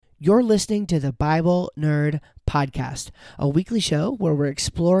You're listening to the Bible Nerd Podcast, a weekly show where we're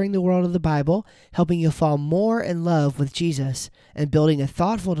exploring the world of the Bible, helping you fall more in love with Jesus, and building a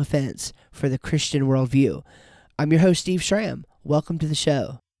thoughtful defense for the Christian worldview. I'm your host, Steve Schramm. Welcome to the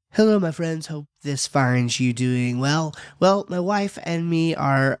show. Hello, my friends. Hope this finds you doing well. Well, my wife and me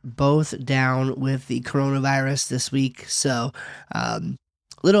are both down with the coronavirus this week, so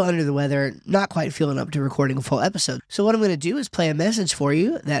little under the weather, not quite feeling up to recording a full episode. So what I'm going to do is play a message for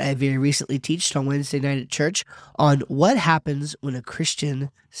you that I very recently taught on Wednesday night at church on what happens when a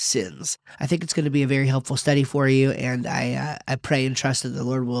Christian sins. I think it's going to be a very helpful study for you, and I pray and trust that the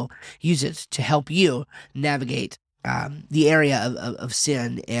Lord will use it to help you navigate the area of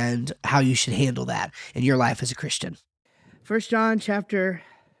sin and how you should handle that in your life as a Christian. 1 John chapter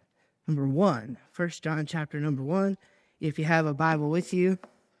number 1. 1 John chapter number 1. If you have a Bible with you,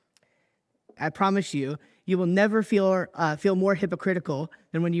 I promise you, you will never feel more hypocritical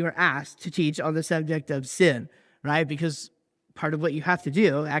than when you are asked to teach on the subject of sin, right? Because part of what you have to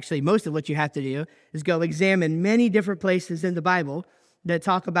do, actually most of what you have to do, is go examine many different places in the Bible that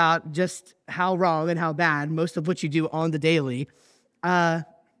talk about just how wrong and how bad most of what you do on the daily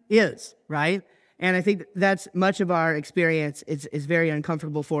is, right? And I think that's much of our experience. It's very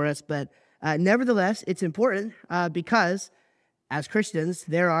uncomfortable for us, but nevertheless, it's important because as Christians,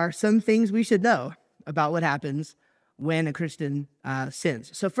 there are some things we should know about what happens when a Christian sins.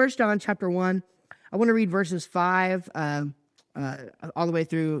 So 1 John chapter 1, I want to read verses 5 all the way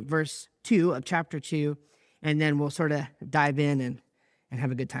through verse 2 of chapter 2, and then we'll sort of dive in and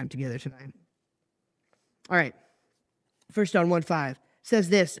have a good time together tonight. All right, 1 John 1:5 says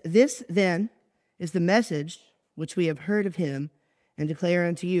this, "This then is the message which we have heard of him and declare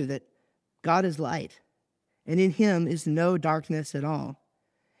unto you, that God is light, and in him is no darkness at all.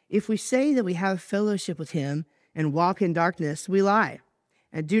 If we say that we have fellowship with him and walk in darkness, we lie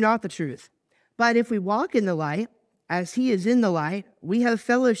and do not the truth. But if we walk in the light, as he is in the light, we have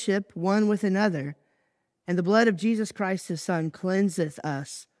fellowship one with another, and the blood of Jesus Christ his Son cleanseth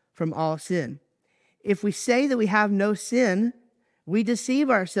us from all sin. If we say that we have no sin, we deceive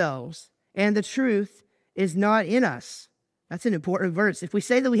ourselves, and the truth is not in us." That's an important verse. If we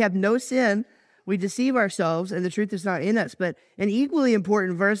say that we have no sin, we deceive ourselves, and the truth is not in us. But an equally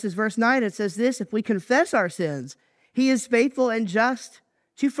important verse is verse 9. It says this, "If we confess our sins, he is faithful and just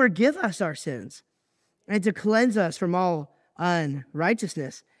to forgive us our sins and to cleanse us from all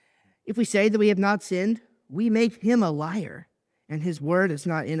unrighteousness. If we say that we have not sinned, we make him a liar, and his word is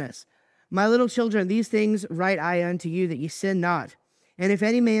not in us. My little children, these things write I unto you, that ye sin not. And if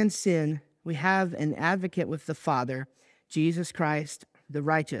any man sin, we have an advocate with the Father, Jesus Christ the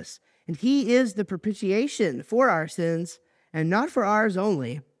righteous. And he is the propitiation for our sins, and not for ours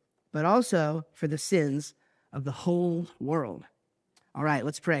only, but also for the sins of the whole world." All right,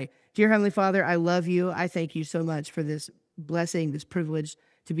 let's pray. Dear Heavenly Father, I love you. I thank you so much for this blessing, this privilege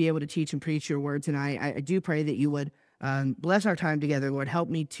to be able to teach and preach your word tonight. I do pray that you would bless our time together, Lord. Help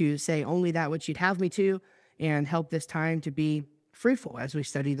me to say only that which you'd have me to, and help this time to be fruitful as we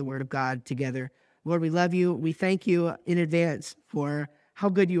study the word of God together. Lord, we love you. We thank you in advance for how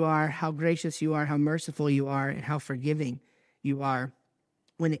good you are, how gracious you are, how merciful you are, and how forgiving you are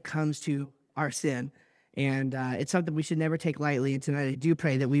when it comes to our sin. And it's something we should never take lightly. And tonight I do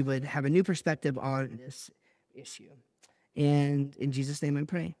pray that we would have a new perspective on this issue. And in Jesus' name I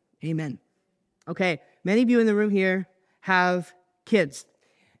pray. Amen. Okay, many of you in the room here have kids.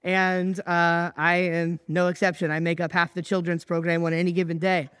 And I am no exception. I make up half the children's program on any given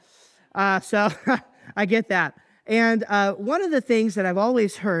day. So I get that. And one of the things that I've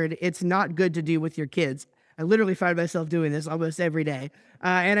always heard it's not good to do with your kids, I literally find myself doing this almost every day.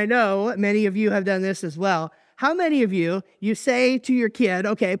 And I know many of you have done this as well. How many of you say to your kid,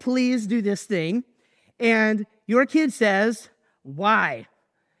 okay, please do this thing, and your kid says, why?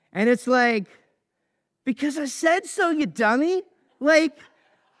 And it's like, because I said so, you dummy. Like,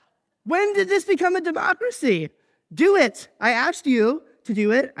 when did this become a democracy? Do it. I asked you to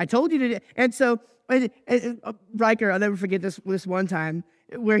do it. I told you to do it. And so Riker, I'll never forget this one time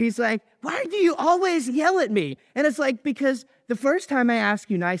where he's like, why do you always yell at me? And it's like, because the first time I ask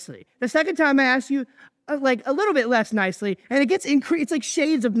you nicely, the second time I ask you like a little bit less nicely, and it gets increased. It's like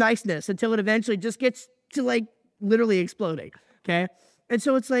shades of niceness until it eventually just gets to like literally exploding. Okay. And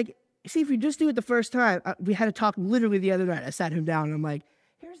so it's like, see, if you just do it the first time, we had a talk literally the other night. I sat him down and I'm like,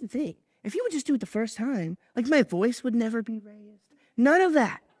 here's the thing. If you would just do it the first time, like my voice would never be raised. None of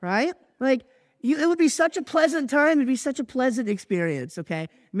that, right? Like, it would be such a pleasant time. It'd be such a pleasant experience, okay?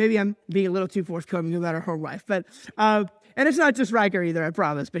 Maybe I'm being a little too forthcoming about our home life, but, and it's not just Riker either, I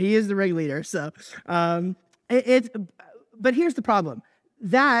promise, but he is the ringleader, so, but here's the problem.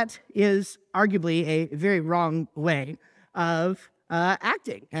 that is arguably a very wrong way of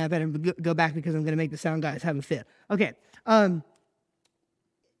acting. And I better go back because I'm going to make the sound guys have a fit. Okay.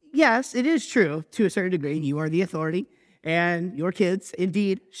 Yes, it is true to a certain degree. You are the authority, and your kids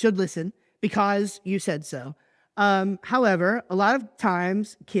indeed should listen because you said so. However, a lot of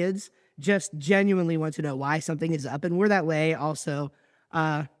times kids just genuinely want to know why something is up, and we're that way also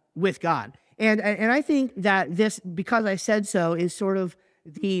with God. And I think that this, because I said so, is sort of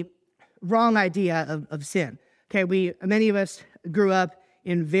the wrong idea of sin. Okay, many of us grew up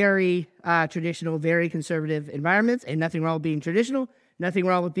in very traditional, very conservative environments, and nothing wrong with being traditional, nothing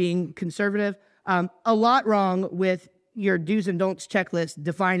wrong with being conservative. A lot wrong with your do's and don'ts checklist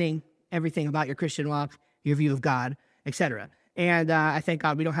defining everything about your Christian walk, your view of God, etc. And I thank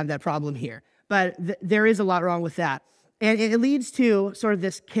God we don't have that problem here. But there is a lot wrong with that. And it leads to sort of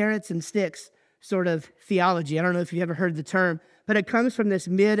this carrots and sticks sort of theology. I don't know if you've ever heard the term, but it comes from this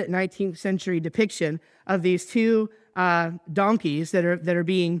mid-19th century depiction of these two donkeys that are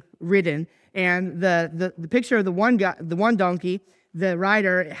being ridden. And the picture of the one donkey, the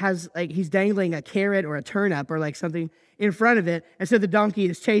rider has he's dangling a carrot or a turnip or like something in front of it, and so the donkey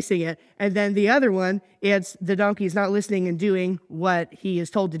is chasing it. And then the other one, it's the donkey is not listening and doing what he is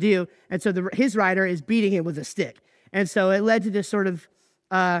told to do, and so his rider is beating it with a stick. And so it led to this sort of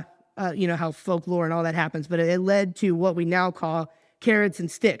how folklore and all that happens, but it led to what we now call carrots and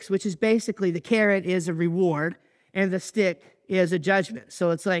sticks, which is basically the carrot is a reward and the stick is a judgment.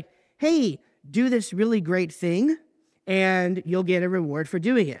 So it's like, hey, do this really great thing and you'll get a reward for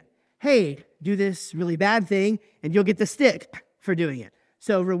doing it. Hey, do this really bad thing and you'll get the stick for doing it.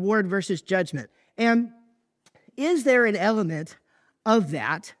 So reward versus judgment. And is there an element of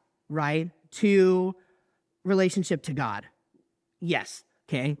that, right, to relationship to God? Yes.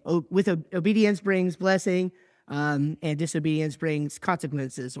 Okay. With obedience brings blessing, and disobedience brings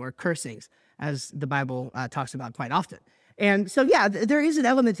consequences or cursings, as the Bible talks about quite often. And so, yeah, there is an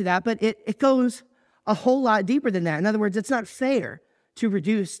element to that, but it goes a whole lot deeper than that. In other words, it's not fair to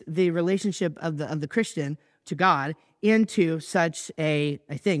reduce the relationship of the Christian to God into such a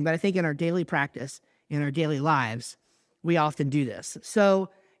thing. But I think in our daily practice, in our daily lives, we often do this. So,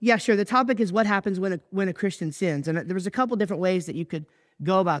 yeah, sure, the topic is what happens when a Christian sins. And there was a couple different ways that you could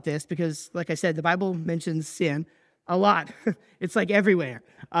go about this because, like I said, the Bible mentions sin a lot. It's like everywhere.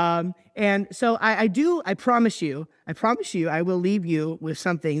 And so I promise you, I will leave you with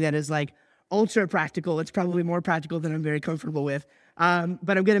something that is like ultra practical. It's probably more practical than I'm very comfortable with. But I'm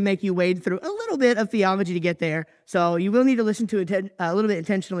going to make you wade through a little bit of theology to get there. So you will need to listen to it a little bit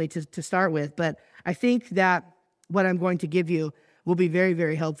intentionally to start with. But I think that what I'm going to give you will be very,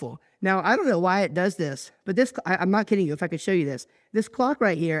 very helpful. Now, I don't know why it does this, but I'm not kidding you if I could show you this. This clock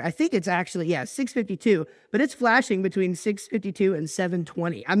right here, I think it's actually, 6:52, but it's flashing between 6:52 and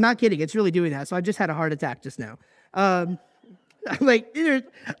 7:20. I'm not kidding. It's really doing that. So I just had a heart attack just now. I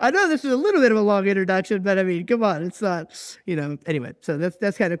know this is a little bit of a long introduction, but I mean, come on, it's not, anyway, so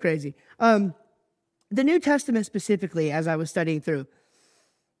that's kind of crazy. The New Testament specifically, as I was studying through,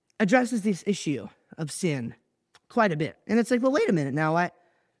 addresses this issue of sin quite a bit. And it's like, well, wait a minute now.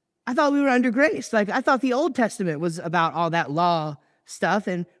 I thought we were under grace. Like, I thought the Old Testament was about all that law stuff.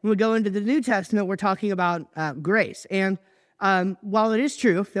 And when we go into the New Testament, we're talking about grace. And while it is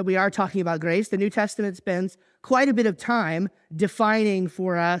true that we are talking about grace, the New Testament spends quite a bit of time defining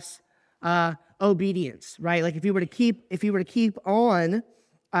for us obedience, right? Like if you were to keep on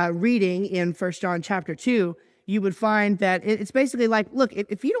reading in 1 John chapter 2, you would find that it's basically like, look,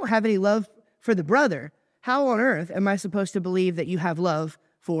 if you don't have any love for the brother, how on earth am I supposed to believe that you have love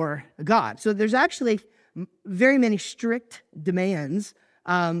for God? So there's actually very many strict demands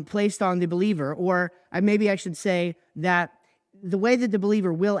placed on the believer, or maybe I should say that the way that the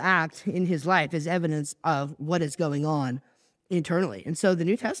believer will act in his life is evidence of what is going on internally. And so the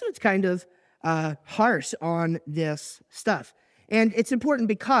New Testament's kind of harsh on this stuff. And it's important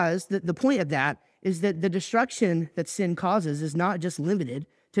because the point of that is that the destruction that sin causes is not just limited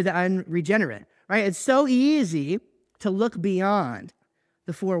to the unregenerate, right? It's so easy to look beyond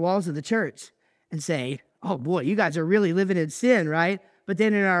the four walls of the church and say, oh boy, you guys are really living in sin, right? But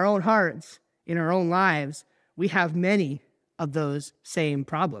then in our own hearts, in our own lives, we have many of those same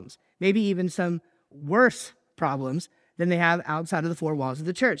problems, maybe even some worse problems than they have outside of the four walls of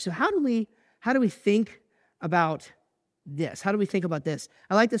the church. So how do we think about this? How do we think about this?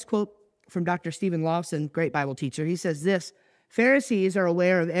 I like this quote from Dr. Stephen Lawson, great Bible teacher. He says this: Pharisees are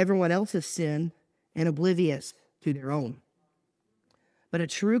aware of everyone else's sin and oblivious to their own. But a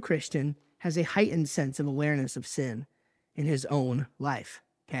true Christian has a heightened sense of awareness of sin in his own life,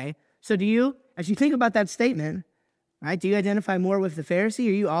 okay? So as you think about that statement, right? Do you identify more with the Pharisee?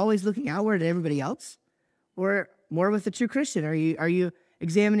 Are you always looking outward at everybody else? Or more with the true Christian? Are you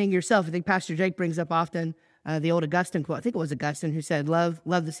examining yourself? I think Pastor Jake brings up often the old Augustine quote. I think it was Augustine who said, love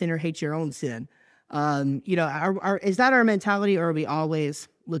the sinner, hate your own sin. Is that our mentality, or are we always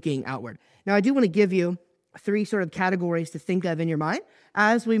looking outward? Now, I do want to give you 3 sort of categories to think of in your mind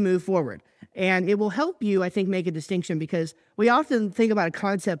as we move forward. And it will help you, I think, make a distinction, because we often think about a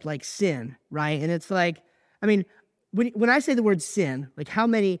concept like sin, right? And it's like, I mean, when I say the word sin, like how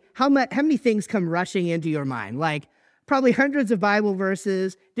many things come rushing into your mind? Like probably hundreds of Bible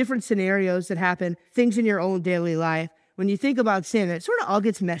verses, different scenarios that happen, things in your own daily life. When you think about sin, it sort of all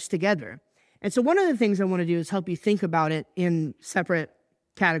gets meshed together. And so one of the things I want to do is help you think about it in separate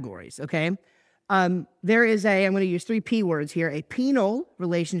categories, okay? I'm going to use 3 P words here: a penal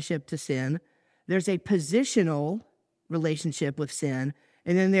relationship to sin, there's a positional relationship with sin,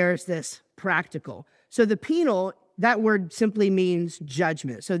 and then there's this practical. So the penal, that word simply means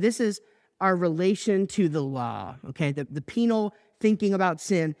judgment. So this is our relation to the law, okay? The penal thinking about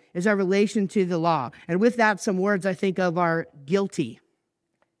sin is our relation to the law. And with that, some words I think of are guilty,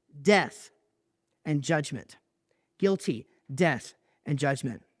 death, and judgment. Guilty, death, and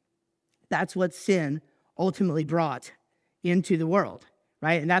judgment. That's what sin ultimately brought into the world,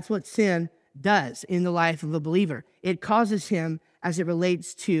 right? And that's what sin does in the life of a believer. It causes him, as it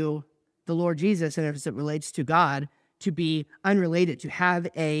relates to the Lord Jesus and as it relates to God, to be unrelated, to have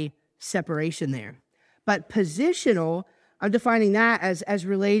a separation there. But positional, I'm defining that as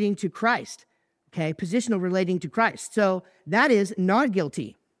relating to Christ, okay? Positional relating to Christ. So that is not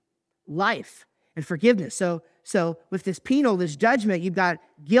guilty, life, and forgiveness. So with this penal, this judgment, you've got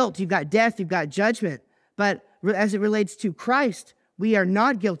guilt, you've got death, you've got judgment. But as it relates to Christ, we are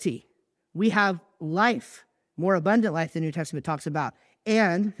not guilty. We have life, more abundant life the New Testament talks about.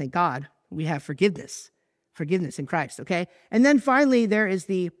 And, thank God, we have forgiveness in Christ, okay? And then finally, there is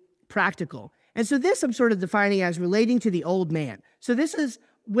the practical. And so this I'm sort of defining as relating to the old man. So this is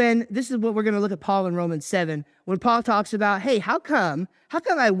what we're going to look at Paul in Romans 7, when Paul talks about, hey, how come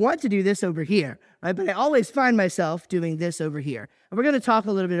I want to do this over here, right? But I always find myself doing this over here. And we're going to talk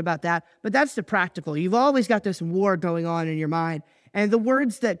a little bit about that, but that's the practical. You've always got this war going on in your mind. And the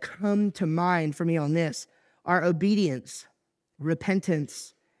words that come to mind for me on this are obedience,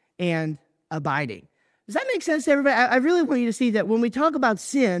 repentance, and abiding. Does that make sense to everybody? I really want you to see that when we talk about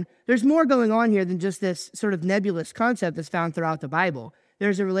sin, there's more going on here than just this sort of nebulous concept that's found throughout the Bible.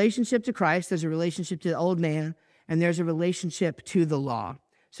 There's a relationship to Christ, there's a relationship to the old man, and there's a relationship to the law.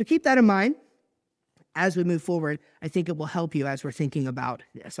 So keep that in mind as we move forward. I think it will help you as we're thinking about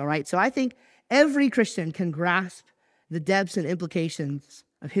this, all right? So I think every Christian can grasp the depths and implications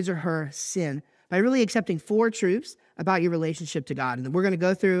of his or her sin by really accepting 4 truths about your relationship to God. And we're going to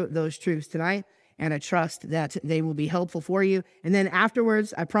go through those truths tonight, and I trust that they will be helpful for you. And then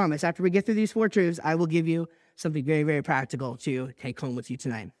afterwards, I promise, after we get through these 4 truths, I will give you something very, very practical to take home with you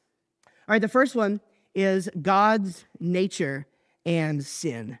tonight. All right, the first one is God's nature and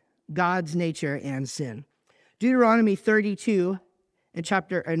sin. God's nature and sin. Deuteronomy 32,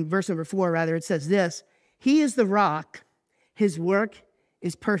 in verse number 4, it says this: He is the rock, his work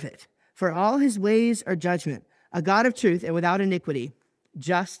is perfect, for all his ways are judgment, a God of truth and without iniquity,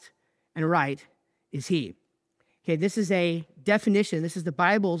 just and right is he. Okay, this is a definition, this is the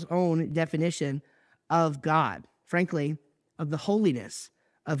Bible's own definition of God, frankly, of the holiness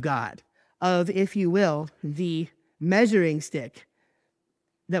of God, of, if you will, the measuring stick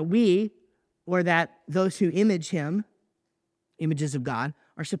that we, or that those who image him, images of God,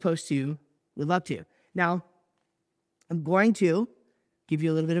 are supposed to live up to. Now, I'm going to give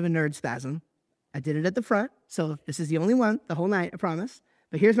you a little bit of a nerd spasm. I did it at the front, so this is the only one the whole night, I promise.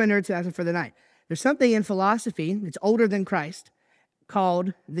 But here's my nerd spasm for the night. There's something in philosophy that's older than Christ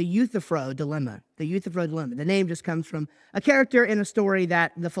called the Euthyphro dilemma. The Euthyphro dilemma. The name just comes from a character in a story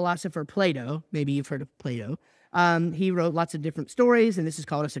that the philosopher Plato, maybe you've heard of Plato, he wrote lots of different stories, and this is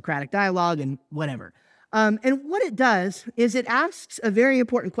called a Socratic dialogue and whatever. And what it does is it asks a very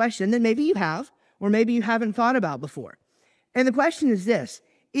important question that maybe you have, or maybe you haven't thought about before. And the question is this: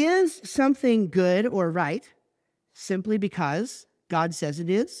 is something good or right simply because God says it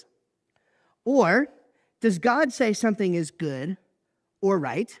is? Or does God say something is good or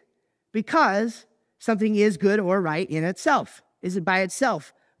right because something is good or right in itself? Is it by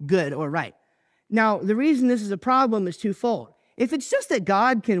itself good or right? Now, the reason this is a problem is twofold. If it's just that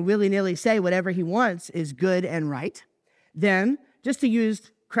God can willy-nilly say whatever he wants is good and right, then, just to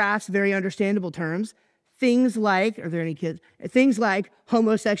use crass, very understandable terms, things like, are there any kids? Things like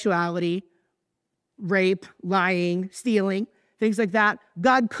homosexuality, rape, lying, stealing, things like that,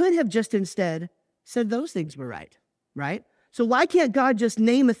 God could have just instead said those things were right. right? So why can't God just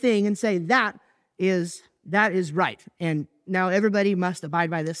name a thing and say that is right? And now everybody must abide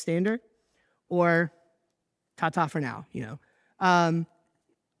by this standard, or ta-ta for now,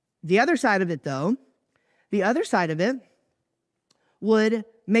 The other side of it, though, would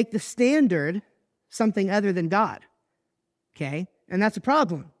make the standard something other than God, okay? And that's a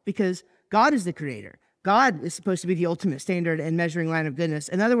problem because God is the creator. God is supposed to be the ultimate standard and measuring line of goodness.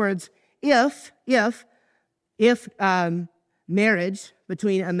 In other words, if marriage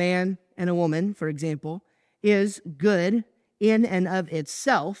between a man and a woman, for example, is good in and of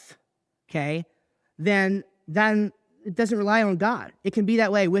itself, okay, then it doesn't rely on God. It can be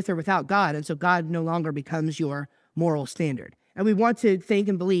that way with or without God, and so God no longer becomes your moral standard. And we want to think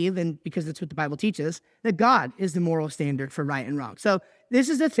and believe, and because that's what the Bible teaches, that God is the moral standard for right and wrong. So this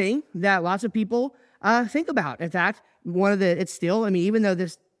is a thing that lots of people think about. In fact, even though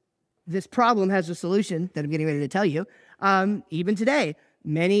this problem has a solution that I'm getting ready to tell you, even today,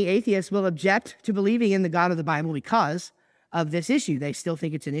 many atheists will object to believing in the God of the Bible because of this issue. They still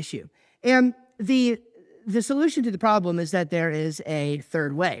think it's an issue. And the solution to the problem is that there is a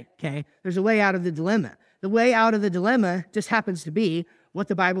third way, okay? There's a way out of the dilemma. The way out of the dilemma just happens to be what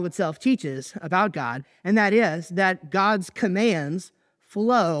the Bible itself teaches about God, and that is that God's commands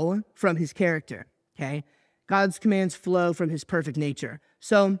flow from his character, okay? God's commands flow from his perfect nature.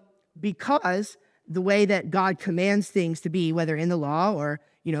 So because the way that God commands things to be, whether in the law or,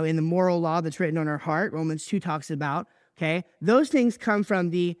 in the moral law that's written on our heart, Romans 2 talks about, okay, those things come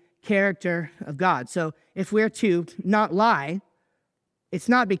from the character of God. So if we're to not lie, it's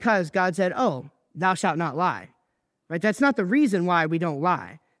not because God said, oh, thou shalt not lie, right? That's not the reason why we don't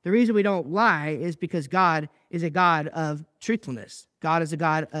lie. The reason we don't lie is because God is a God of truthfulness. God is a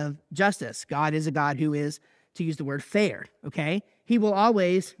God of justice. God is a God who is, to use the word, fair, okay? He will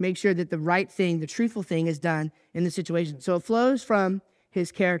always make sure that the right thing, the truthful thing is done in the situation. So it flows from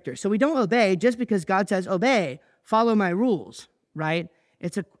his character. So we don't obey just because God says, obey, follow my rules, right?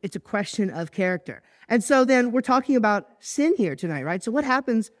 It's a question of character. And so then we're talking about sin here tonight, right? So what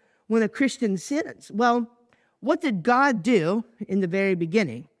happens when a Christian sins? Well, what did God do in the very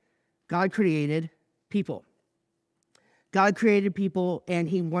beginning? God created people. God created people, and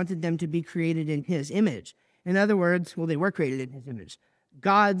he wanted them to be created in his image. In other words, they were created in his image.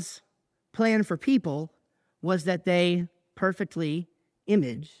 God's plan for people was that they perfectly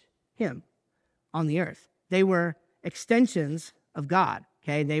image him on the earth. They were extensions of God,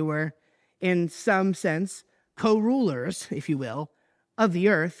 okay? They were, in some sense, co-rulers, if you will, of the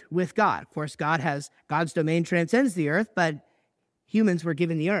earth with God. Of course, God's domain transcends the earth, but humans were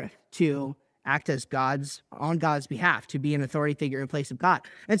given the earth to act as on God's behalf, to be an authority figure in place of God.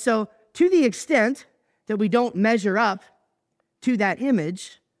 And so, to the extent that we don't measure up to that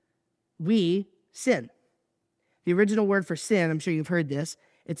image, we sin. The original word for sin, I'm sure you've heard this,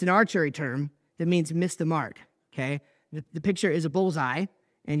 it's an archery term that means miss the mark, okay? The picture is a bullseye,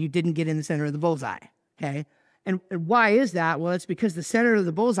 and you didn't get in the center of the bullseye, okay? And why is that? Well, it's because the center of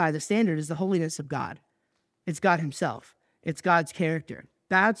the bullseye, the standard, is the holiness of God. It's God himself. It's God's character.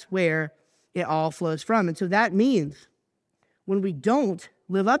 That's where it all flows from. And so that means when we don't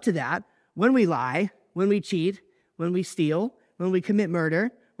live up to that, when we lie, when we cheat, when we steal, when we commit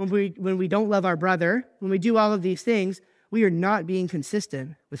murder, when we don't love our brother, when we do all of these things, we are not being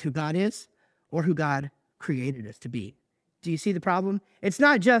consistent with who God is or who God created us to be. Do you see the problem? It's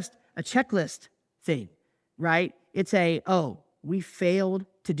not just a checklist thing, right? It's we failed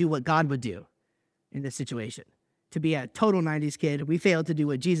to do what God would do in this situation. To be a total 90s kid, we failed to do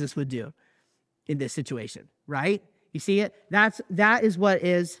what Jesus would do in this situation, right? You see it? That is what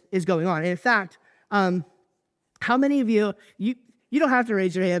is going on. And in fact, how many of you don't have to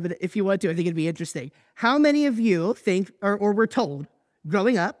raise your hand, but if you want to, I think it'd be interesting. How many of you think, or were told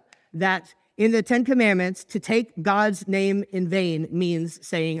growing up, that in the Ten Commandments, to take God's name in vain means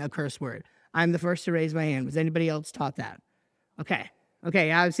saying a curse word? I'm the first to raise my hand. Was anybody else taught that?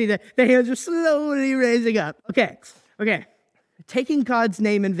 Okay, I see the hands are slowly raising up. Okay. Taking God's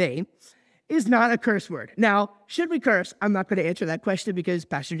name in vain is not a curse word. Now, should we curse? I'm not going to answer that question because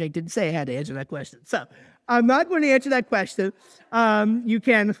Pastor Jake didn't say I had to answer that question. So I'm not going to answer that question. You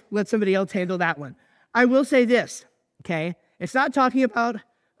can let somebody else handle that one. I will say this, okay? It's not talking about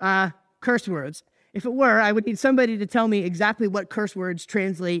curse words. If it were, I would need somebody to tell me exactly what curse words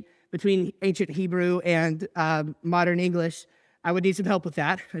translate between ancient Hebrew and modern English. I would need some help with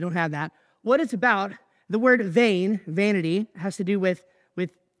that. I don't have that. What it's about, the word vain, vanity, has to do with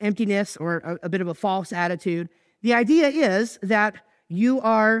emptiness or a bit of a false attitude. The idea is that you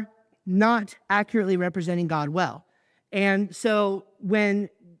are not accurately representing God well. And so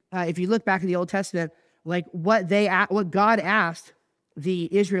if you look back in the Old Testament, Like what God asked the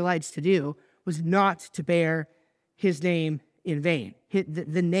Israelites to do was not to bear his name in vain.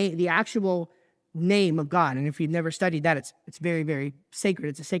 The actual name of God. And if you've never studied that, it's very, very sacred.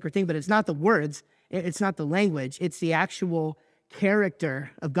 It's a sacred thing, but it's not the words. It's not the language. It's the actual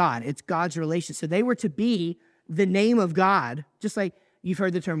character of God. It's God's relation. So they were to be the name of God, just like you've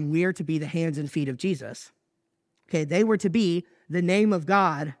heard the term, we're to be the hands and feet of Jesus. Okay, they were to be the name of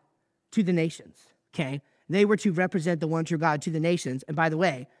God to the nations. Okay, they were to represent the one true God to the nations. And by the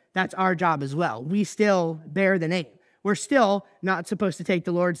way, that's our job as well. We still bear the name. We're still not supposed to take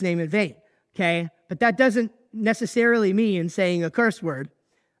the Lord's name in vain. Okay, but that doesn't necessarily mean saying a curse word.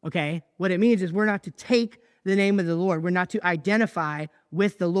 Okay, what it means is we're not to take the name of the Lord. We're not to identify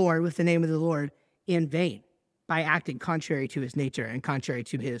with the Lord, with the name of the Lord in vain by acting contrary to his nature and contrary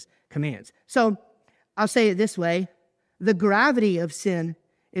to his commands. So I'll say it this way. The gravity of sin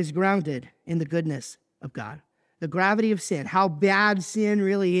is grounded in the goodness of God. The gravity of sin, how bad sin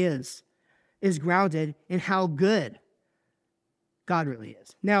really is grounded in how good God really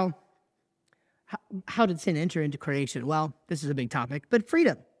is. Now, how did sin enter into creation? Well, this is a big topic, but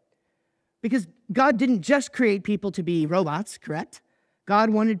freedom. Because God didn't just create people to be robots, correct? God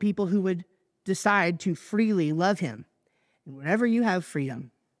wanted people who would decide to freely love him. And whenever you have freedom,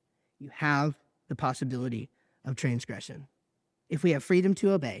 you have the possibility of transgression. If we have freedom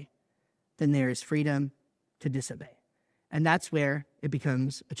to obey, then there is freedom to disobey. And that's where it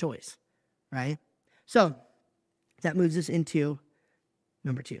becomes a choice, right? So that moves us into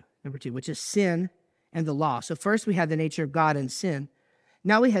number two, which is sin and the law. So first we had the nature of God and sin.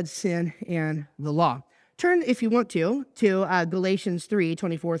 Now we had sin and the law. Turn, if you want to Galatians 3,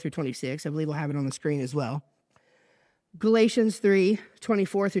 24 through 26. I believe we'll have it on the screen as well. Galatians 3,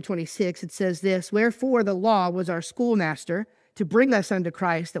 24 through 26, it says this, "Wherefore the law was our schoolmaster to bring us unto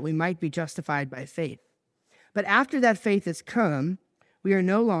Christ, that we might be justified by faith. But after that faith is come, we are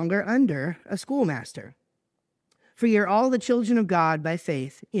no longer under a schoolmaster. For ye are all the children of God by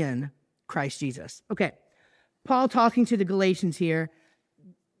faith in Christ Jesus." Okay, Paul talking to the Galatians here.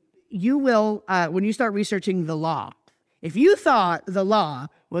 You will, when you start researching the law, if you thought the law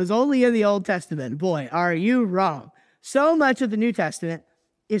was only in the Old Testament, boy, are you wrong. So much of the New Testament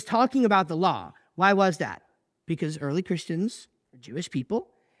is talking about the law. Why was that? Because early Christians are Jewish people,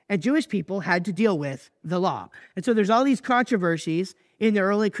 and Jewish people had to deal with the law. And so there's all these controversies in the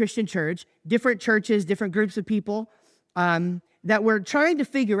early Christian church, different churches, different groups of people that were trying to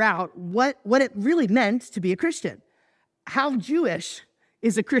figure out what it really meant to be a Christian. How Jewish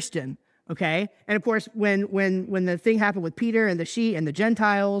is a Christian, okay? And of course, when the thing happened with Peter and the sheep and the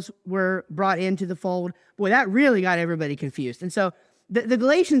Gentiles were brought into the fold, boy, that really got everybody confused. And so the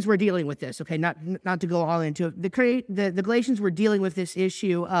Galatians were dealing with this, okay? Not to go all into it. The Galatians were dealing with this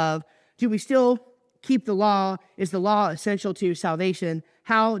issue of, do we still keep the law? Is the law essential to salvation?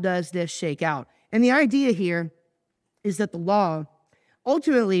 How does this shake out? And the idea here is that the law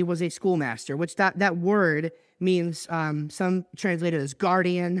ultimately was a schoolmaster, which that word means, some translate it as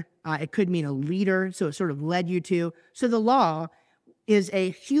guardian. It could mean a leader, so it sort of led you to. So the law is a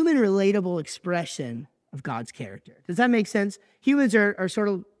human relatable expression of God's character. Does that make sense? Humans are sort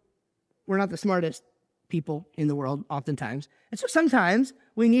of, we're not the smartest people in the world oftentimes. And so sometimes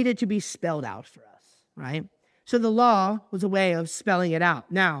we need it to be spelled out for us, right? So the law was a way of spelling it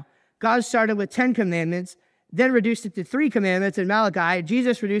out. Now, God started with 10 commandments, then reduced it to 3 commandments in Malachi.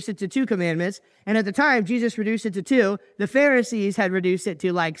 Jesus reduced it to 2 commandments. And at the time, Jesus reduced it to 2. The Pharisees had reduced it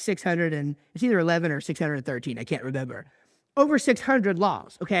to like 600 and it's either 11 or 613. I can't remember. Over 600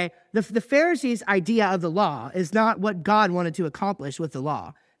 laws, okay? The Pharisees' idea of the law is not what God wanted to accomplish with the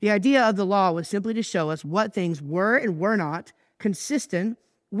law. The idea of the law was simply to show us what things were and were not consistent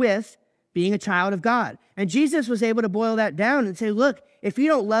with being a child of God. And Jesus was able to boil that down and say, look, if you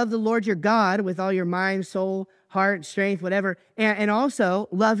don't love the Lord your God with all your mind, soul, heart, strength, whatever, and also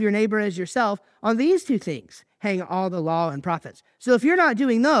love your neighbor as yourself, on these 2 things hang all the law and prophets. So if you're not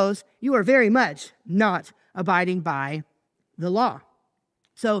doing those, you are very much not abiding by the law.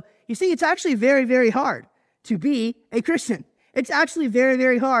 So you see, it's actually very, very hard to be a Christian. It's actually very,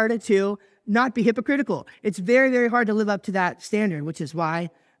 very hard to not be hypocritical. It's very, very hard to live up to that standard, which is why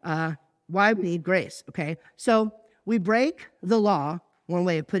we need grace, okay? So we break the law, one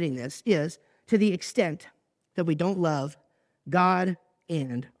way of putting this is to the extent that we don't love God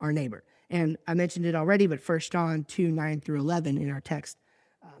and our neighbor. And I mentioned it already, but 1 John 2, 9 through 11 in our text,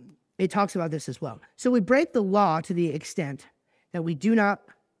 it talks about this as well. So we break the law to the extent that we do not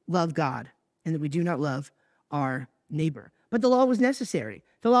love God and that we do not love our neighbor. But the law was necessary.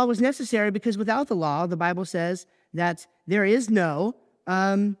 The law was necessary because without the law, the Bible says that there is no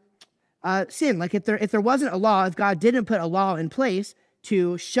sin. Like if there wasn't a law, if God didn't put a law in place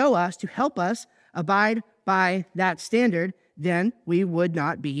to show us, to help us abide by that standard, then we would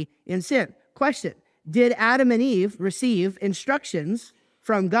not be in sin. Question: did Adam and Eve receive instructions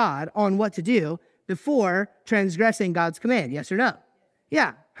from God on what to do before transgressing God's command? Yes or no?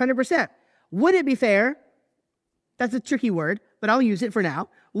 Yeah, 100%. Would it be fair? That's a tricky word, but I'll use it for now.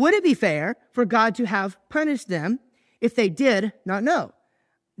 Would it be fair for God to have punished them if they did not know?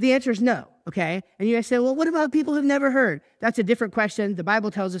 The answer is no, okay? And you guys say, well, what about people who've never heard? That's a different question. The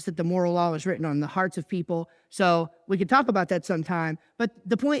Bible tells us that the moral law is written on the hearts of people, so we could talk about that sometime. But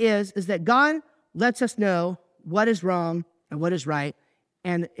the point is that God lets us know what is wrong and what is right,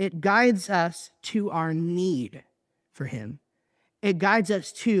 and it guides us to our need for him. It guides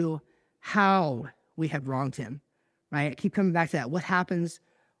us to how we have wronged him, right? I keep coming back to that. What happens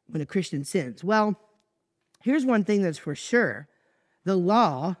when a Christian sins? Well, here's one thing that's for sure. The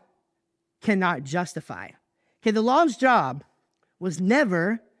law cannot justify. Okay, the law's job was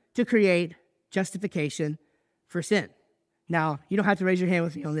never to create justification for sin. Now, you don't have to raise your hand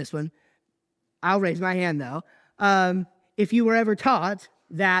with me on this one. I'll raise my hand, though. If you were ever taught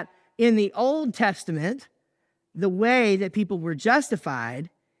that in the Old Testament, the way that people were justified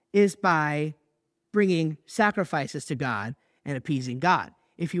is by bringing sacrifices to God and appeasing God.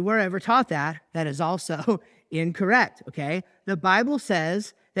 If you were ever taught that, that is also incorrect, okay? The Bible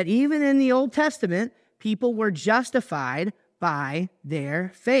says that even in the Old Testament, people were justified by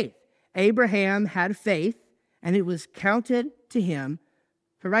their faith. Abraham had faith, and it was counted to him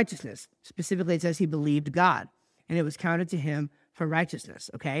for righteousness. Specifically, it says he believed God, and it was counted to him for righteousness,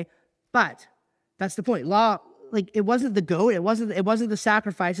 okay? But that's the point. Law, like, it wasn't the goat, it wasn't the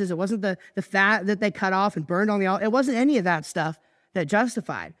sacrifices, it wasn't the fat that they cut off and burned on the altar. It wasn't any of that stuff that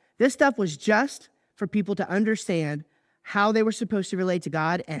justified. This stuff was just for people to understand how they were supposed to relate to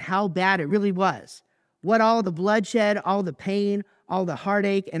God and how bad it really was. What all the bloodshed, all the pain, all the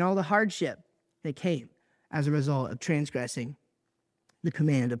heartache, and all the hardship that came as a result of transgressing the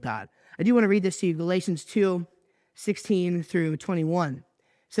command of God. I do want to read this to you, Galatians 2:16 through 21. It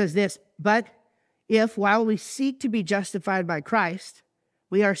says this: but if, while we seek to be justified by Christ,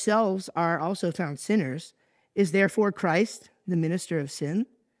 we ourselves are also found sinners, is therefore Christ the minister of sin?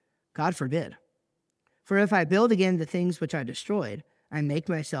 God forbid. For if I build again the things which I destroyed, I make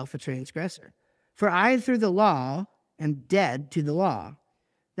myself a transgressor. For I, through the law, am dead to the law,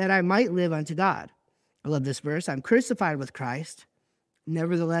 that I might live unto God. I love this verse. I'm crucified with Christ,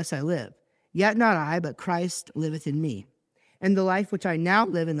 nevertheless I live. Yet not I, but Christ liveth in me. And the life which I now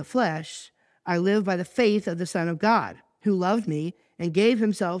live in the flesh, I live by the faith of the Son of God, who loved me and gave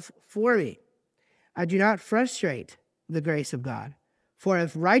himself for me. I do not frustrate the grace of God. For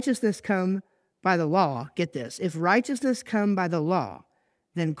if righteousness come by the law, get this, if righteousness come by the law,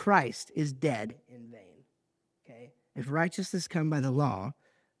 then Christ is dead in vain. Okay? If righteousness come by the law,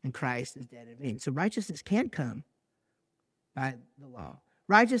 then Christ is dead in vain. So righteousness can't come by the law.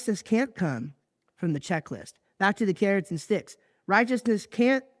 Righteousness can't come from the checklist. Back to the carrots and sticks. Righteousness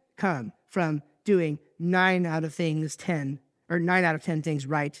can't come from doing 9 out of 10 things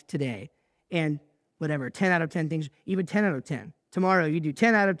right today. And whatever, 10 out of 10 things, even 10 out of 10. Tomorrow you do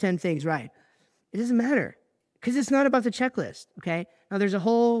 10 out of 10 things right. It doesn't matter because it's not about the checklist, okay? Now there's a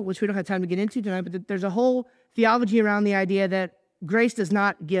whole, which we don't have time to get into tonight, but there's a whole theology around the idea that grace does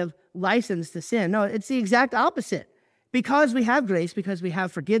not give license to sin. No, it's the exact opposite. Because we have grace, because we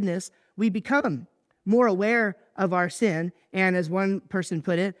have forgiveness, we become more aware of our sin. And as one person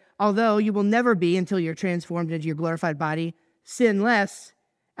put it, although you will never be until you're transformed into your glorified body, sin less,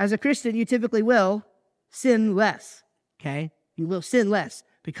 as a Christian, you typically will sin less, okay? You will sin less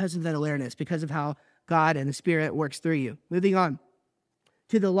because of that awareness, because of how God and the Spirit works through you. Moving on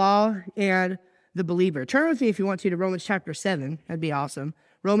to the law and the believer. Turn with me, if you want to Romans chapter 7. That'd be awesome.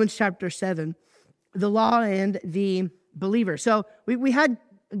 Romans chapter 7, the law and the believer. So we had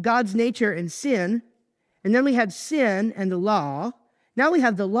God's nature and sin, and then we had sin and the law. Now we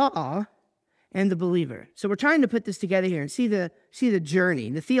have the law and the believer. So we're trying to put this together here and see the journey,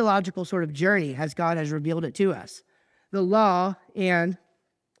 the theological sort of journey as God has revealed it to us. The law and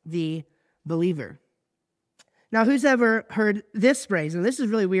the believer. Now, who's ever heard this phrase? And this is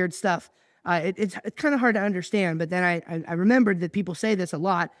really weird stuff. It's kind of hard to understand, but then I remembered that people say this a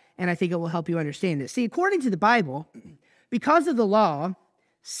lot, and I think it will help you understand it. See, according to the Bible, because of the law,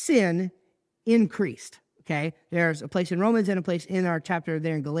 sin increased, okay? There's a place in Romans and a place in our chapter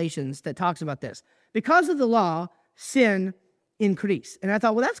there in Galatians that talks about this. Because of the law, sin increased. And I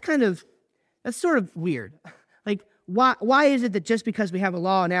thought, well, that's sort of weird. Like, why is it that just because we have a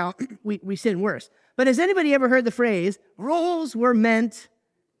law now, we sin worse? But has anybody ever heard the phrase, rules were meant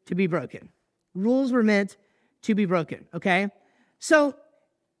to be broken. Rules were meant to be broken, okay? So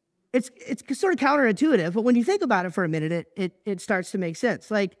it's sort of counterintuitive, but when you think about it for a minute, it starts to make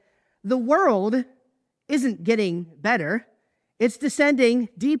sense. Like, the world isn't getting better. It's descending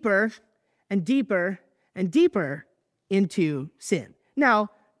deeper and deeper and deeper into sin. Now,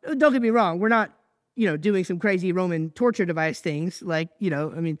 don't get me wrong. We're not, doing some crazy Roman torture device things. Like,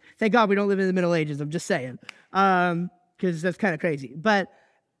 thank God we don't live in the Middle Ages. I'm just saying, because that's kind of crazy. But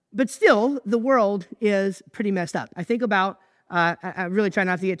still, the world is pretty messed up. I think about, I really try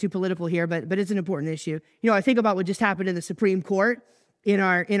not to get too political here, but it's an important issue. I think about what just happened in the Supreme Court in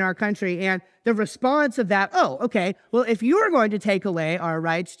our country, and the response of that, oh, okay, well, if you're going to take away our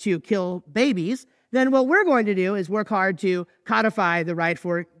rights to kill babies, then what we're going to do is work hard to codify the right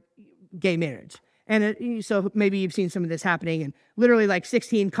for gay marriage. And so maybe you've seen some of this happening, and literally like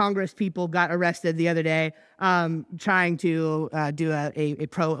 16 Congress people got arrested the other day trying to do a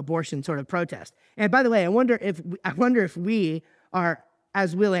pro-abortion sort of protest. And by the way, I wonder if we are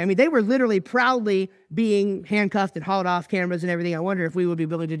as willing. I mean, they were literally proudly being handcuffed and hauled off cameras and everything. I wonder if we would be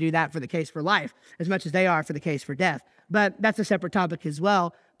willing to do that for the case for life as much as they are for the case for death. But that's a separate topic as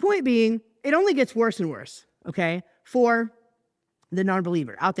well. Point being, it only gets worse and worse, okay, for the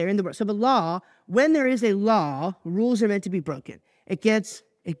non-believer out there in the world. So the law, when there is a law, rules are meant to be broken. It gets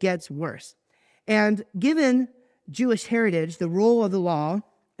worse. And given Jewish heritage, the role of the law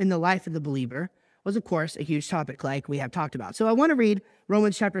in the life of the believer was, of course, a huge topic like we have talked about. So I want to read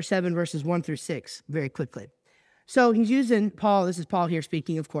Romans chapter 7, verses 1 through 6 very quickly. So he's using Paul, this is Paul here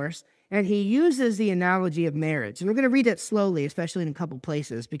speaking, of course, and he uses the analogy of marriage. And we're going to read it slowly, especially in a couple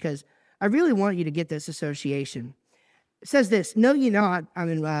places, because I really want you to get this association. It says this, know ye not,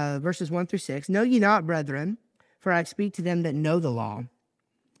 verses 1 through 6, know ye not, brethren, for I speak to them that know the law,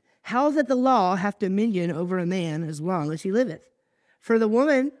 how that the law hath dominion over a man as long as he liveth. For the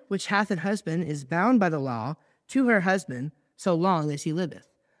woman which hath an husband is bound by the law to her husband so long as he liveth.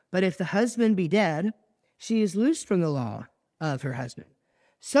 But if the husband be dead, she is loosed from the law of her husband.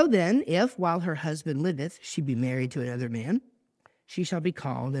 So then, if while her husband liveth she be married to another man, she shall be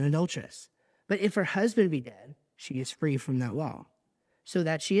called an adulteress. But if her husband be dead, she is free from that law, so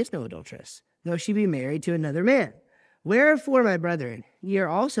that she is no adulteress, though she be married to another man. Wherefore, my brethren, ye are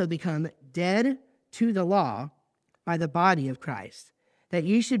also become dead to the law by the body of Christ, that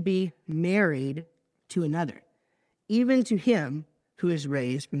ye should be married to another, even to him who is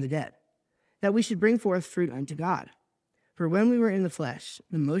raised from the dead, that we should bring forth fruit unto God. For when we were in the flesh,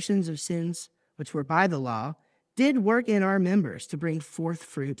 the motions of sins which were by the law did work in our members to bring forth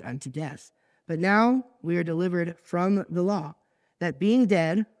fruit unto death. But now we are delivered from the law, that being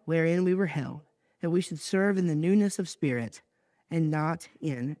dead, wherein we were held, that we should serve in the newness of spirit and not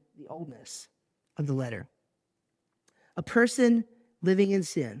in the oldness of the letter. A person living in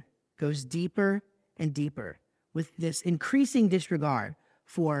sin goes deeper and deeper with this increasing disregard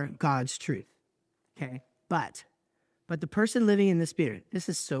for God's truth. Okay? But the person living in the Spirit, this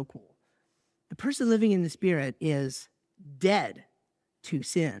is so cool. The person living in the Spirit is dead to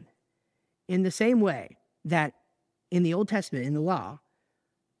sin in the same way that in the Old Testament, in the law,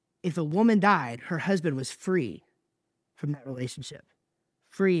 if a woman died, her husband was free from that relationship,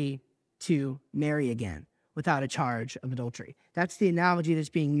 free to marry again without a charge of adultery. That's the analogy that's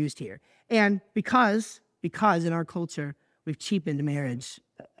being used here. And because in our culture, we've cheapened marriage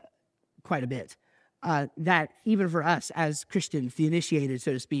quite a bit, that even for us as Christians, the initiated,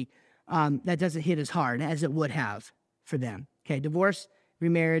 so to speak, that doesn't hit as hard as it would have for them. Okay, divorce,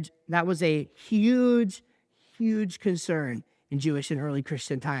 remarriage, that was a huge, huge concern in Jewish and early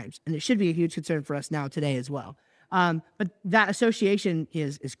Christian times. And it should be a huge concern for us now today as well. But that association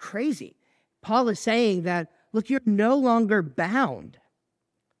is crazy. Paul is saying that, look, you're no longer bound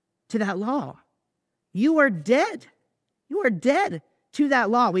to that law. You are dead. You are dead to that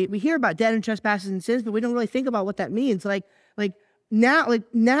law. We hear about dead in trespasses and sins, but we don't really think about what that means. Like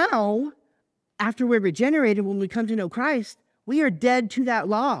now, after we're regenerated, when we come to know Christ, we are dead to that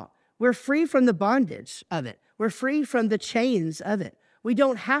law. We're free from the bondage of it. We're free from the chains of it. We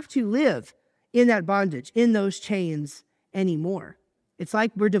don't have to live in that bondage, in those chains anymore. It's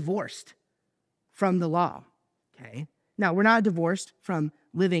like we're divorced from the law, okay? Now, we're not divorced from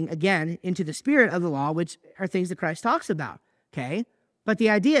living again into the spirit of the law, which are things that Christ talks about, okay? But the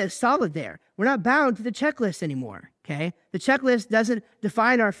idea is solid there. We're not bound to the checklist anymore, okay? The checklist doesn't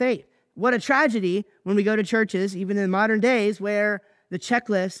define our faith. What a tragedy when we go to churches, even in modern days, where the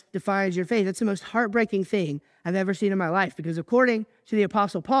checklist defines your faith. That's the most heartbreaking thing I've ever seen in my life, because according to the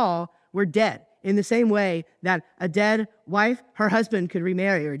Apostle Paul, we're dead. In the same way that a dead wife, her husband could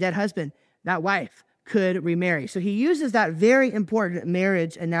remarry, or a dead husband, that wife could remarry. So he uses that very important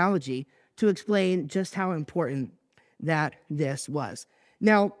marriage analogy to explain just how important that this was.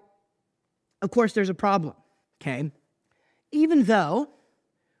 Now, of course, there's a problem, okay? Even though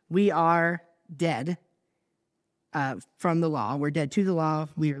we are dead from the law, we're dead to the law,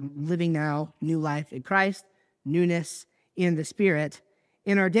 we are living now new life in Christ, newness in the Spirit.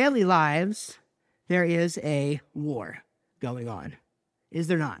 In our daily lives, there is a war going on. Is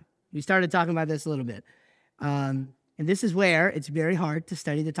there not? We started talking about this a little bit. And this is where it's very hard to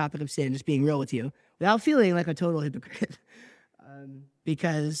study the topic of sin, just being real with you, without feeling like a total hypocrite.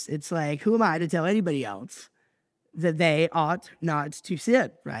 Because it's like, who am I to tell anybody else that they ought not to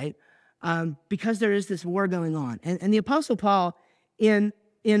sin, right? Because there is this war going on. And the Apostle Paul, in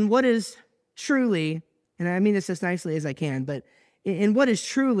what is truly, and I mean this as nicely as I can, but in what is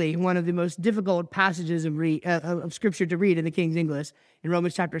truly one of the most difficult passages of Scripture to read in the King's English, in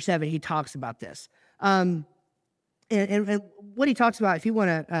Romans chapter 7, he talks about this. And what he talks about, if you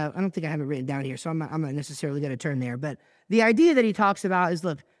want to, I don't think I have it written down here, so I'm not necessarily going to turn there, but the idea that he talks about is,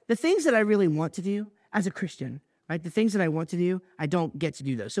 look, the things that I really want to do as a Christian, right? The things that I want to do, I don't get to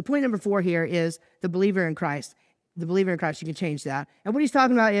do those. So point number 4 here is the believer in Christ. The believer in Christ, you can change that. And what he's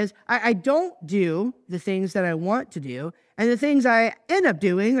talking about is, I don't do the things that I want to do, and the things I end up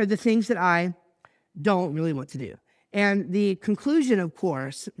doing are the things that I don't really want to do. And the conclusion, of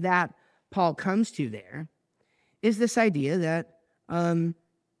course, that Paul comes to there is this idea that, I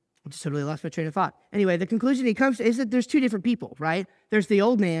just totally lost my train of thought. Anyway, the conclusion he comes to is that there's two different people, right? There's the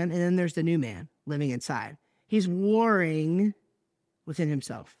old man, and then there's the new man living inside. He's warring within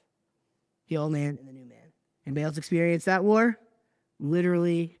himself, the old man and the new man. Anybody else experience that war?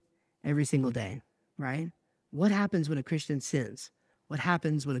 Literally every single day, right? What happens when a Christian sins? What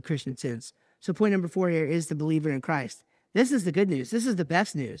happens when a Christian sins? So point number 4 here is the believer in Christ. This is the good news. This is the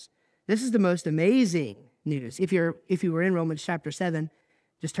best news. This is the most amazing news. If you were in Romans chapter 7,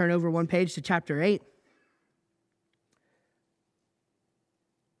 just turn over one page to chapter 8.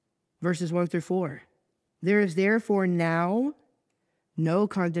 Verses 1 through 4. There is therefore now no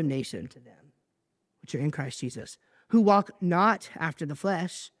condemnation to them which are in Christ Jesus, who walk not after the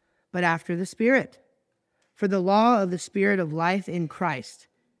flesh, but after the Spirit. For the law of the Spirit of life in Christ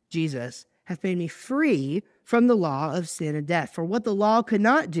Jesus hath made me free from the law of sin and death. For what the law could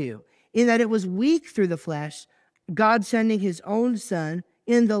not do, in that it was weak through the flesh, God sending his own Son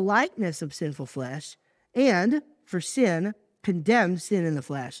in the likeness of sinful flesh, and for sin condemned sin in the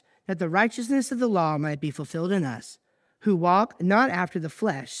flesh, that the righteousness of the law might be fulfilled in us, who walk not after the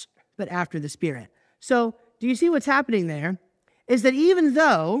flesh, but after the Spirit. So, do you see what's happening there? Is that even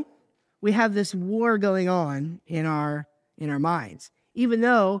though we have this war going on in our minds, even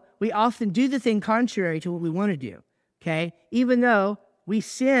though we often do the thing contrary to what we want to do, okay? Even though we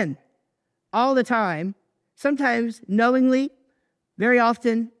sin all the time, sometimes knowingly, very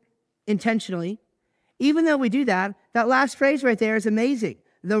often intentionally, even though we do that, that last phrase right there is amazing.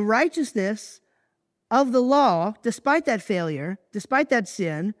 The righteousness of the law, despite that failure, despite that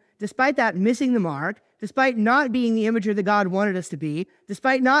sin, despite that missing the mark, despite not being the imager that God wanted us to be,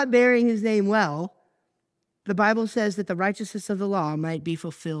 despite not bearing his name well, the Bible says that the righteousness of the law might be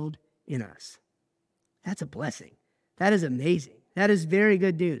fulfilled in us. That's a blessing. That is amazing. That is very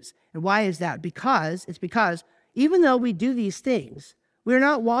good news. And why is that? Because even though we do these things, we're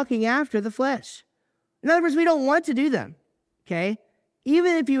not walking after the flesh. In other words, we don't want to do them, okay?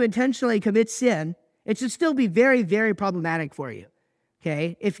 Even if you intentionally commit sin, it should still be very, very problematic for you.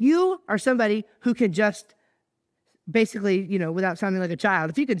 Okay, if you are somebody who can just basically, without sounding like a child,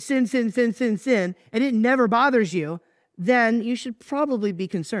 if you can sin, and it never bothers you, then you should probably be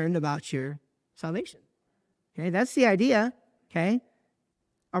concerned about your salvation. Okay, that's the idea. Okay,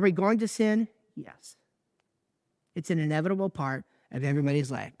 are we going to sin? Yes. It's an inevitable part of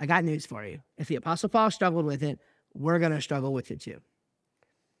everybody's life. I got news for you. If the Apostle Paul struggled with it, we're going to struggle with it too.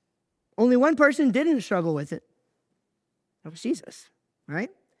 Only one person didn't struggle with it. That was Jesus.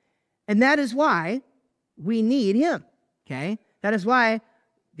 Right? And that is why we need him, okay? That is why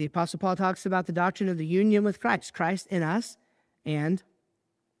the Apostle Paul talks about the doctrine of the union with Christ, Christ in us and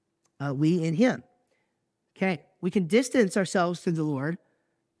we in him. Okay, we can distance ourselves from the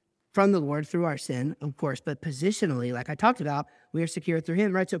Lord through our sin, of course, but positionally, like I talked about, we are secure through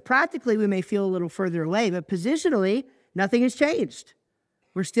him, right? So practically, we may feel a little further away, but positionally, nothing has changed.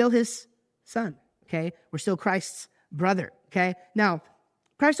 We're still his son, okay? We're still Christ's brother, okay? Now,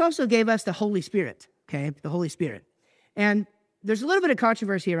 Christ also gave us the Holy Spirit, okay? The Holy Spirit. And there's a little bit of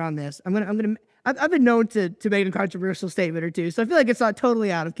controversy around this. I've been known to make a controversial statement or two, so I feel like it's not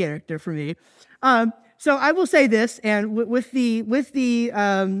totally out of character for me. So I will say this, and with the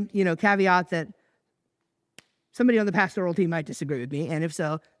caveat that Somebody on the pastoral team might disagree with me, and if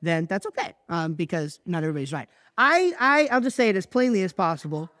so, then that's okay, because not everybody's right. I'll just say it as plainly as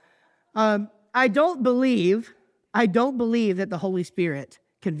possible. I don't believe that the Holy Spirit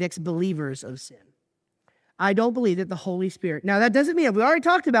convicts believers of sin. I don't believe that the Holy Spirit. Now, that doesn't mean, we already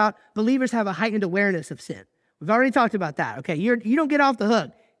talked about believers have a heightened awareness of sin. We've already talked about that, okay? You don't get off the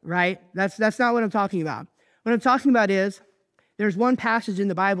hook, right? That's not what I'm talking about. What I'm talking about is there's one passage in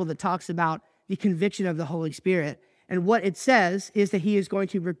the Bible that talks about the conviction of the Holy Spirit. And what it says is that he is going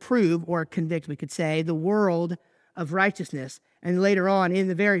to reprove or convict, we could say, the world of righteousness. And later on in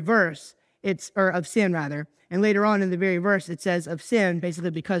the very verse, or of sin rather. And later on in the very verse, it says of sin,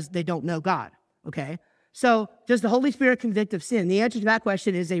 basically because they don't know God, okay? So does the Holy Spirit convict of sin? The answer to that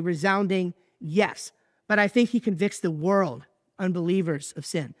question is a resounding yes. But I think he convicts the world, unbelievers, of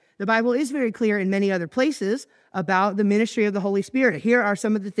sin. The Bible is very clear in many other places about the ministry of the Holy Spirit. Here are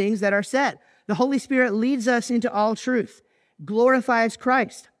some of the things that are said. The Holy Spirit leads us into all truth, glorifies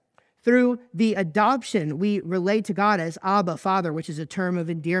Christ. Through the adoption, we relate to God as Abba, Father, which is a term of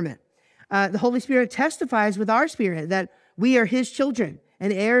endearment. The Holy Spirit testifies with our spirit that we are his children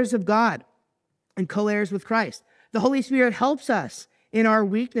and heirs of God and co-heirs with Christ. The Holy Spirit helps us in our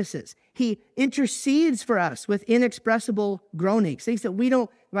weaknesses. He intercedes for us with inexpressible groanings, things that the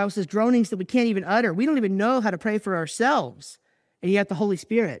Bible says groanings that we can't even utter. We don't even know how to pray for ourselves. And yet the Holy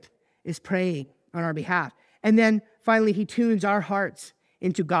Spirit is praying on our behalf. And then finally, he tunes our hearts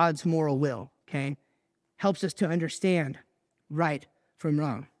into God's moral will, okay? Helps us to understand right from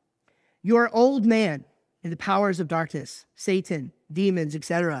wrong. Your old man and the powers of darkness, Satan, demons,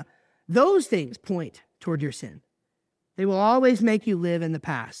 etc., those things point toward your sin. They will always make you live in the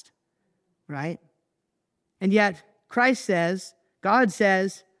past, right? And yet, Christ says, God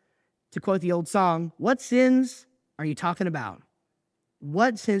says, to quote the old song, what sins are you talking about?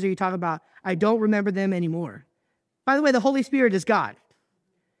 What sins are you talking about? I don't remember them anymore. By the way, the Holy Spirit is God.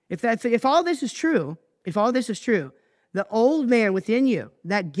 If all this is true, the old man within you,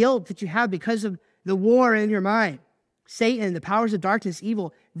 that guilt that you have because of the war in your mind, Satan, the powers of darkness,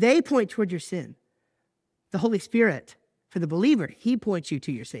 evil, they point toward your sin. The Holy Spirit, for the believer, he points you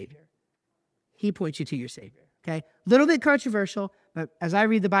to your Savior. He points you to your Savior, okay? A little bit controversial, but as I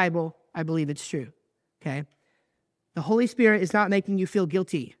read the Bible, I believe it's true, okay? The Holy Spirit is not making you feel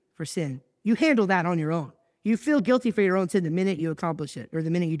guilty for sin. You handle that on your own. You feel guilty for your own sin the minute you accomplish it or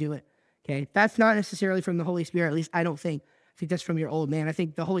the minute you do it, okay? That's not necessarily from the Holy Spirit, at least I don't think. I think that's from your old man. I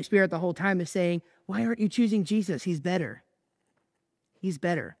think the Holy Spirit the whole time is saying, why aren't you choosing Jesus? He's better. He's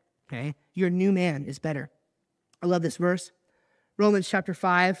better, okay? Your new man is better. I love this verse. Romans chapter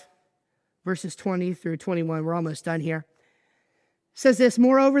 5, verses 20 through 21. We're almost done here. It says this,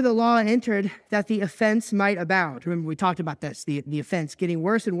 moreover, the law entered that the offense might abound. Remember, we talked about this, the offense getting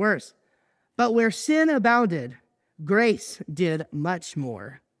worse and worse. But where sin abounded, grace did much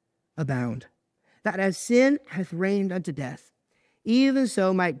more abound. That as sin hath reigned unto death, even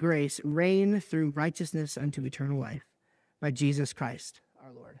so might grace reign through righteousness unto eternal life by Jesus Christ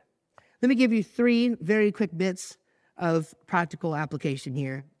our Lord. Let me give you 3 very quick bits of practical application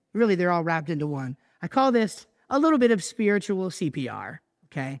here. Really, they're all wrapped into one. I call this a little bit of spiritual CPR,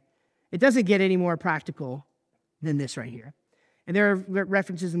 okay? It doesn't get any more practical than this right here. And there are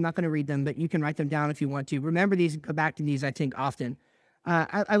references, I'm not going to read them, but you can write them down if you want to. Remember these and go back to these, I think, often.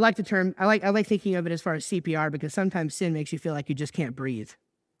 I like the term, I like thinking of it as far as CPR because sometimes sin makes you feel like you just can't breathe. It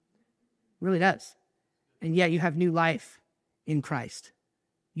really does. And yet you have new life in Christ.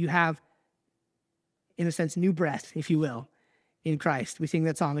 You have, in a sense, new breath, if you will, in Christ. We sing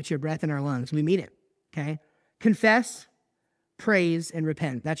that song, it's your breath in our lungs. We mean it, okay? Confess, praise, and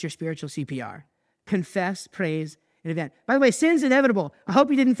repent. That's your spiritual CPR. Confess, praise, and repent. By the way, sin's inevitable. I hope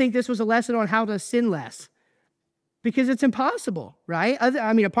you didn't think this was a lesson on how to sin less. Because it's impossible, right?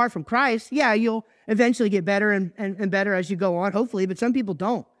 Apart from Christ, yeah, you'll eventually get better and better as you go on, hopefully, but some people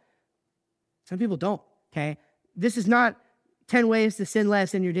don't. Some people don't, okay? This is not 10 ways to sin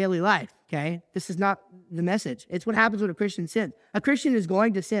less in your daily life, okay? This is not the message. It's what happens when a Christian sins. A Christian is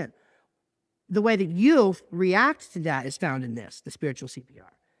going to sin. The way that you react to that is found in this, the spiritual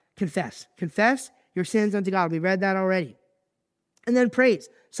CPR. Confess. Confess your sins unto God. We read that already. And then praise.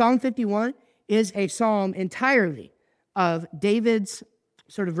 Psalm 51 is a psalm entirely of David's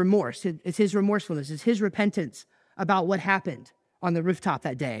sort of remorse. It's his remorsefulness. It's his repentance about what happened on the rooftop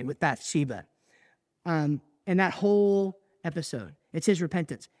that day with Bathsheba. And that whole episode, it's his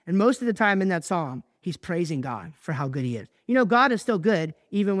repentance. And most of the time in that psalm, he's praising God for how good he is. You know, God is still good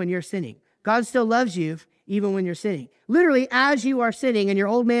even when you're sinning. God still loves you even when you're sinning. Literally, as you are sinning and your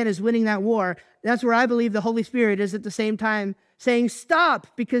old man is winning that war, that's where I believe the Holy Spirit is at the same time saying, stop,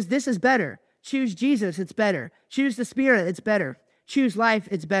 because this is better. Choose Jesus, it's better. Choose the Spirit, it's better. Choose life,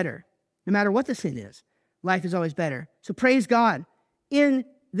 it's better. No matter what the sin is, life is always better. So praise God in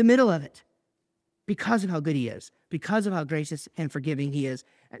the middle of it because of how good he is, because of how gracious and forgiving he is.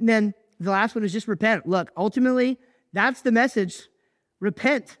 And then the last one is just repent. Look, ultimately, that's the message.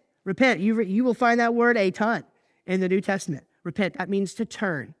 Repent. Repent. You will find that word a ton in the New Testament. Repent. That means to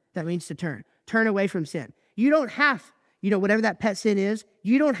turn. That means to turn. Turn away from sin. You don't have, whatever that pet sin is,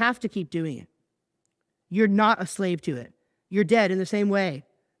 you don't have to keep doing it. You're not a slave to it. You're dead in the same way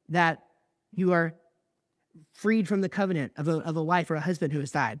that you are freed from the covenant of a wife or a husband who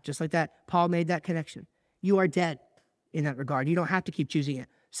has died. Just like that, Paul made that connection. You are dead in that regard. You don't have to keep choosing it.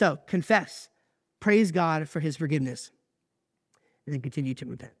 So confess, praise God for his forgiveness, and then continue to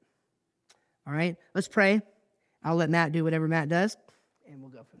repent. All right, let's pray. I'll let Matt do whatever Matt does, and we'll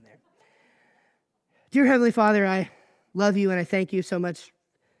go from there. Dear Heavenly Father, I love you and I thank you so much.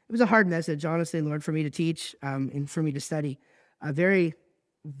 It was a hard message, honestly, Lord, for me to teach and for me to study. Very,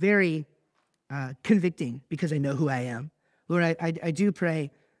 very convicting because I know who I am. Lord, I do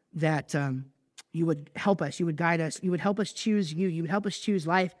pray that you would help us, you would guide us, you would help us choose you, you would help us choose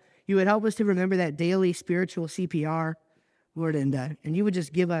life, you would help us to remember that daily spiritual CPR, Lord, and you would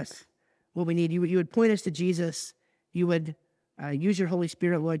just give us what we need. You would point us to Jesus. You would use your Holy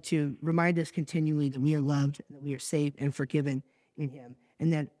Spirit, Lord, to remind us continually that we are loved, that we are saved and forgiven in him.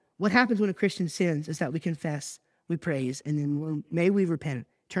 And that what happens when a Christian sins is that we confess, we praise, and then may we repent,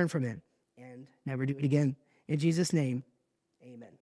 turn from it, and never do it again. In Jesus' name, amen.